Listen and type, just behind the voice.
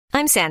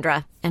I'm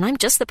Sandra, and I'm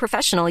just the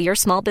professional your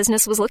small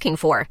business was looking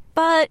for.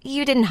 But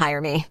you didn't hire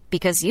me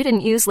because you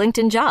didn't use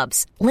LinkedIn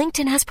Jobs.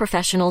 LinkedIn has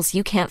professionals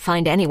you can't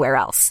find anywhere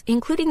else,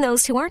 including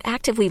those who aren't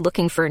actively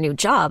looking for a new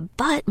job,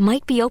 but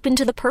might be open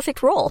to the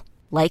perfect role,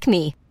 like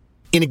me.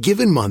 In a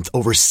given month,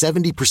 over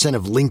 70%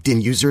 of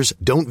LinkedIn users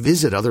don't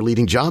visit other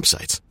leading job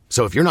sites.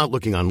 So if you're not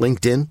looking on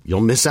LinkedIn,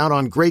 you'll miss out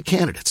on great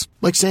candidates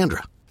like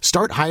Sandra.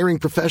 Start hiring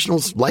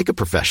professionals like a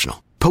professional.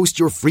 Post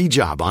your free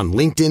job on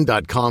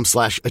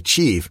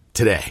linkedin.com/achieve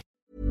today.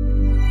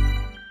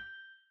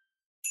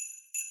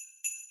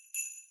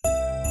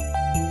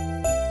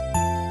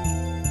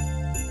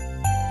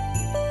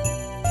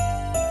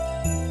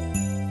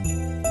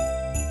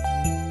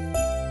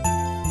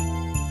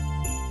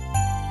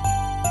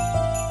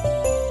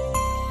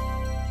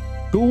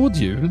 God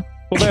jul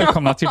och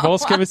välkomna till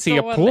Vad ska vi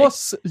se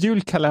pås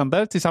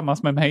julkalender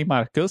tillsammans med mig,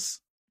 Marcus.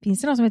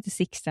 Finns det någon som heter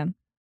Sixten?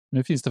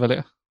 Nu finns det väl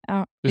det.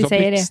 Ja, vi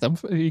säger Blixten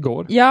det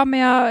igår. Ja, men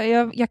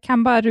jag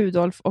kan bara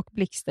Rudolf och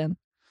Blixten.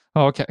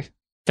 Ja, okej.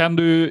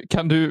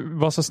 Kan du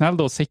vara så snäll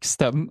då,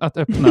 Sixten, att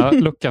öppna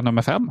lucka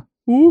nummer 5?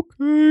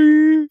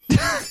 Okej.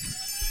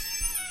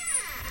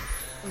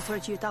 Vi tar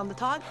ett djupt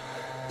andetag.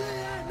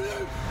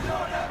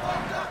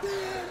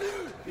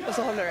 Och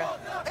så håller du.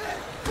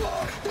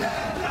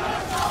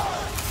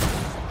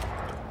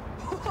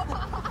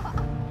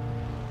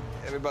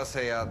 Jag vill bara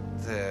säga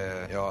att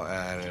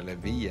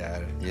vi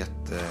är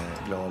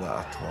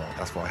jätteglada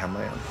att vara hemma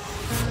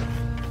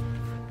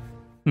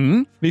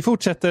igen. Vi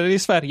fortsätter i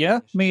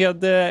Sverige med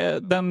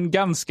den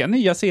ganska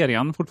nya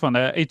serien,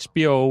 fortfarande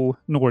HBO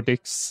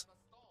Nordics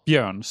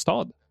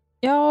Björnstad.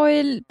 Ja,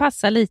 jag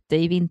passar lite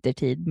i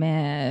vintertid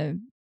med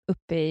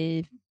uppe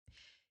i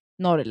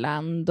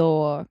Norrland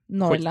och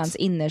Norrlands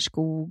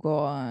innerskog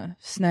och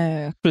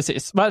snö.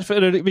 Precis.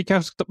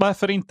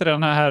 Varför inte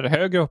den här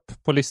högre upp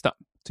på listan,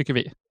 tycker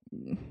vi?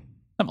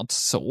 Den var inte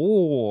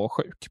så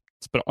sjukt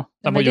bra.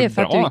 Den var det ju är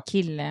för bra. att du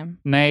är kille.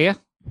 Nej,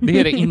 det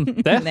är det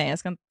inte. Nej, jag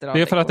ska inte dra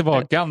det är för att det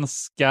var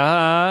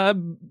ganska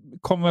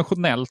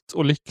konventionellt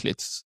och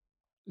lyckligt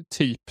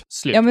typ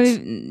slut. Ja,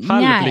 men,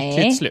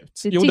 halvlyckligt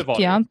slut. Det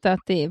tycker jag inte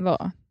att det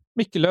var.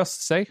 Mycket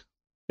löste sig.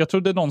 Jag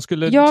trodde någon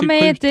skulle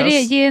men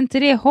skjutas. Ge inte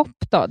det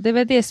hopp då. Det är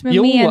väl det som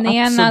är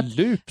meningen.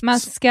 Absolut. Att man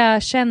ska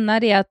känna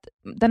det, att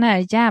den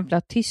här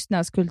jävla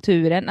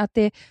tystnadskulturen, att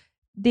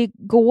det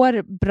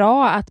går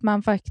bra att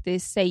man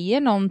faktiskt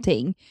säger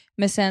någonting.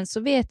 Men sen så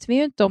vet vi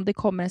ju inte om det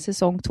kommer en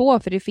säsong 2,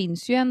 för det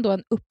finns ju ändå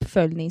en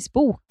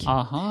uppföljningsbok.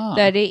 Aha.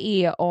 Där det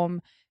är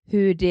om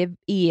hur det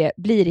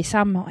blir i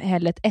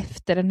samhället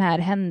efter den här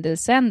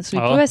händelsen. Så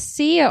vi får väl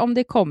se om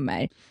det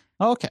kommer.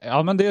 Okej,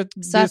 ja, men det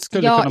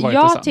skulle kunna vara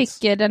jag intressant. Jag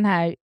tycker den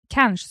här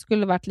kanske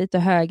skulle varit lite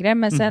högre,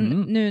 men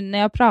sen nu när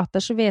jag pratar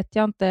så vet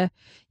jag inte.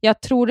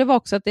 Jag tror det var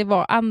också att det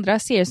var andra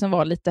serier som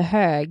var lite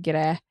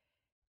högre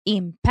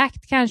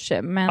impact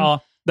kanske. Men ja,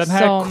 den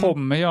här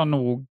kommer jag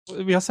nog...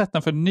 Vi har sett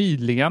den för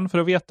nyligen för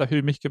att veta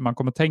hur mycket man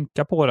kommer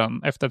tänka på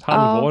den efter ett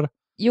halvår.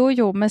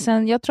 Jo, men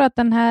sen jag tror att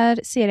den här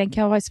serien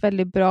kan vara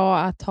väldigt bra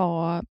att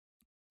ha,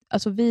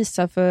 alltså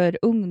visa för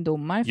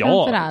ungdomar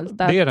framförallt.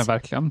 Ja, det är den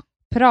verkligen.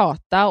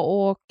 Prata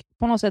och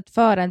på något sätt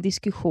föra en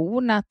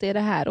diskussion, att är det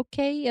här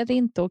okej, är det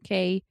inte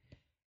okej?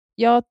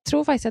 Jag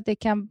tror faktiskt att det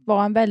kan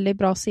vara en väldigt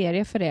bra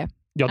serie för det.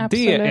 Ja,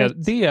 det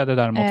är det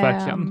däremot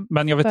verkligen.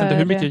 Men jag vet inte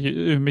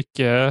hur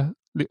mycket,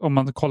 om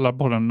man kollar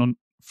på den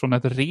från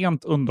ett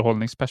rent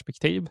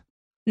underhållningsperspektiv.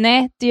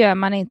 Nej, det gör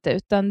man inte,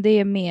 utan det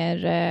är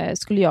mer,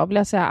 skulle jag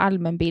vilja säga,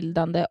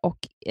 allmänbildande och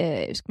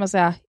ska man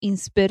säga,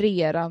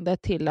 inspirerande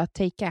till att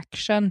take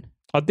action.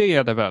 Ja, det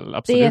är det väl,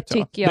 absolut. Det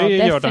tycker jag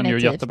definitivt. Gör den ju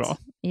jättebra,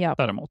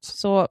 däremot.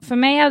 Så för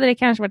mig hade det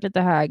kanske varit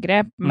lite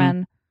högre,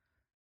 men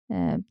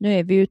nu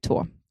är vi ju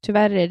 2.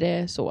 Tyvärr är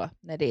det så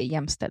när det är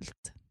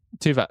jämställt.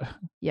 Tyvärr.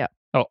 Ja.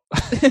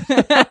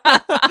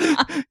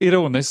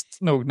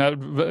 Ironiskt nog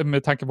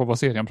med tanke på vad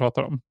serien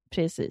pratar om.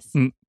 Precis.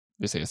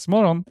 Vi ses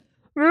imorgon.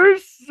 Vi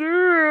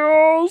ses!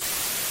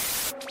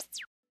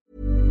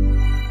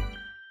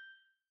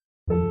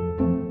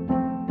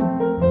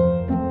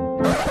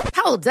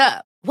 Hold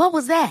up. What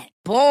was that?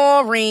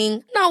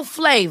 Boring. No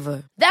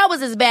flavor. That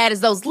was as bad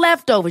as those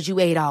leftovers you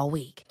ate all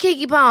week.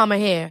 Keke Palmer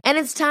here. And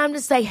it's time to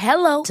say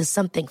hello to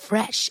something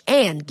fresh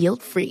and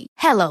guilt-free.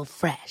 Hello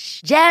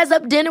Fresh. Jazz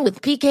up dinner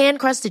with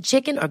pecan-crusted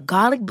chicken or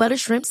garlic butter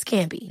shrimp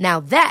scampi. Now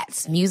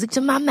that's music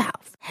to my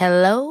mouth.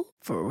 Hello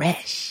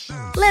Fresh.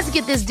 Let's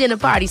get this dinner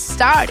party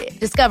started.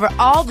 Discover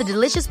all the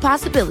delicious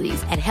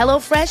possibilities at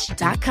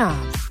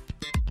HelloFresh.com.